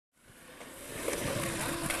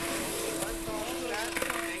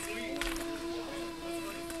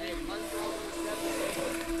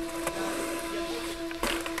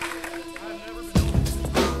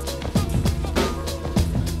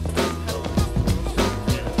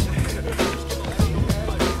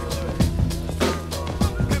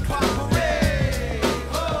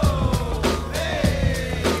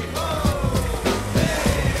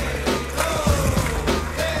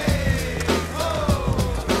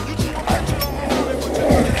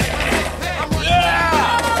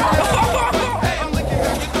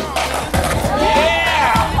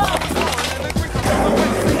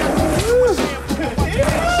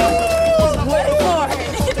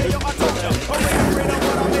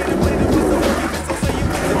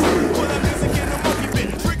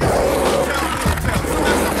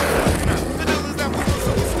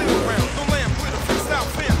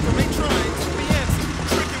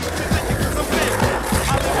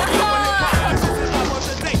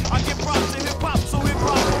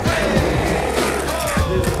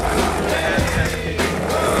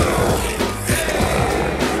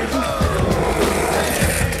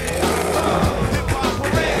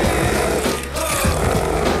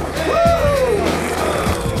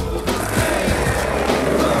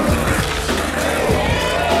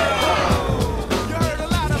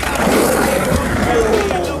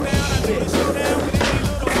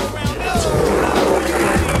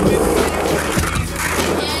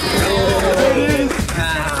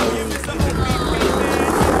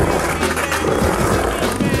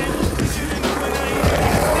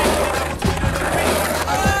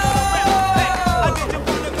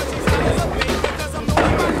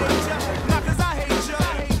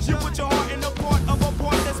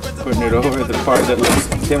it over the part that looks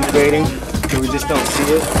intimidating, but we just don't see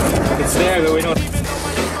it. It's there, but we don't.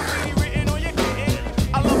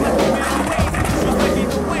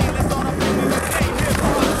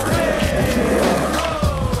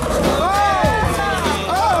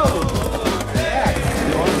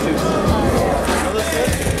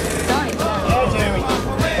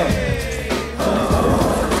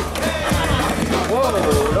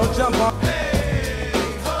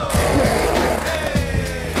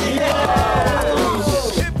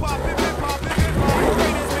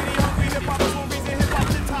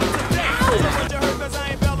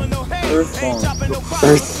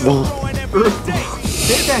 Earthball.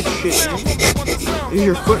 Say that shit, man. Is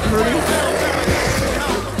your foot hurting?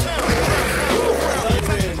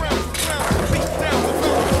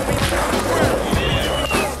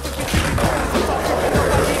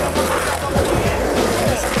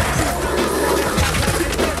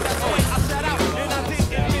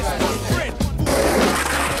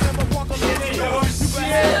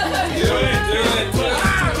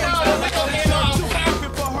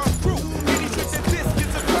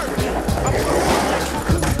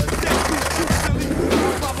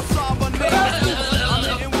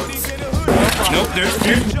 Nope, there's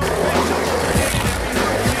two.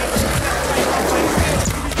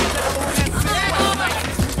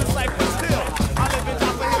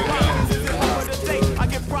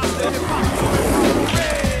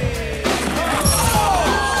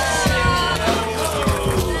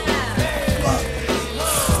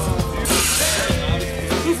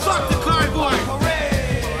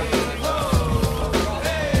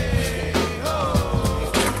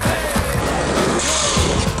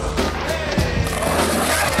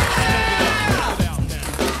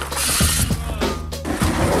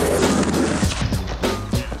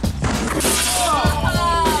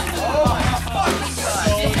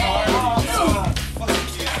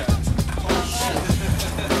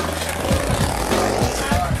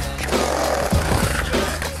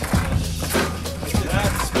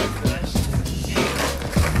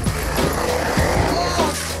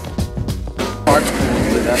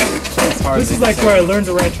 This is like where I learned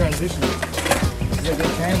the right transition. It's a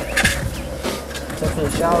good trainer. Except for the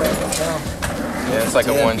shower, I can tell. Yeah, it's like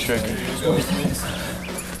a one trick.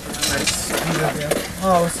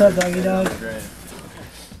 Oh, what's up, doggy dog?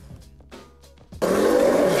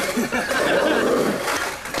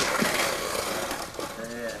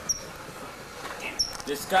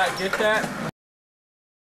 Did Scott get that?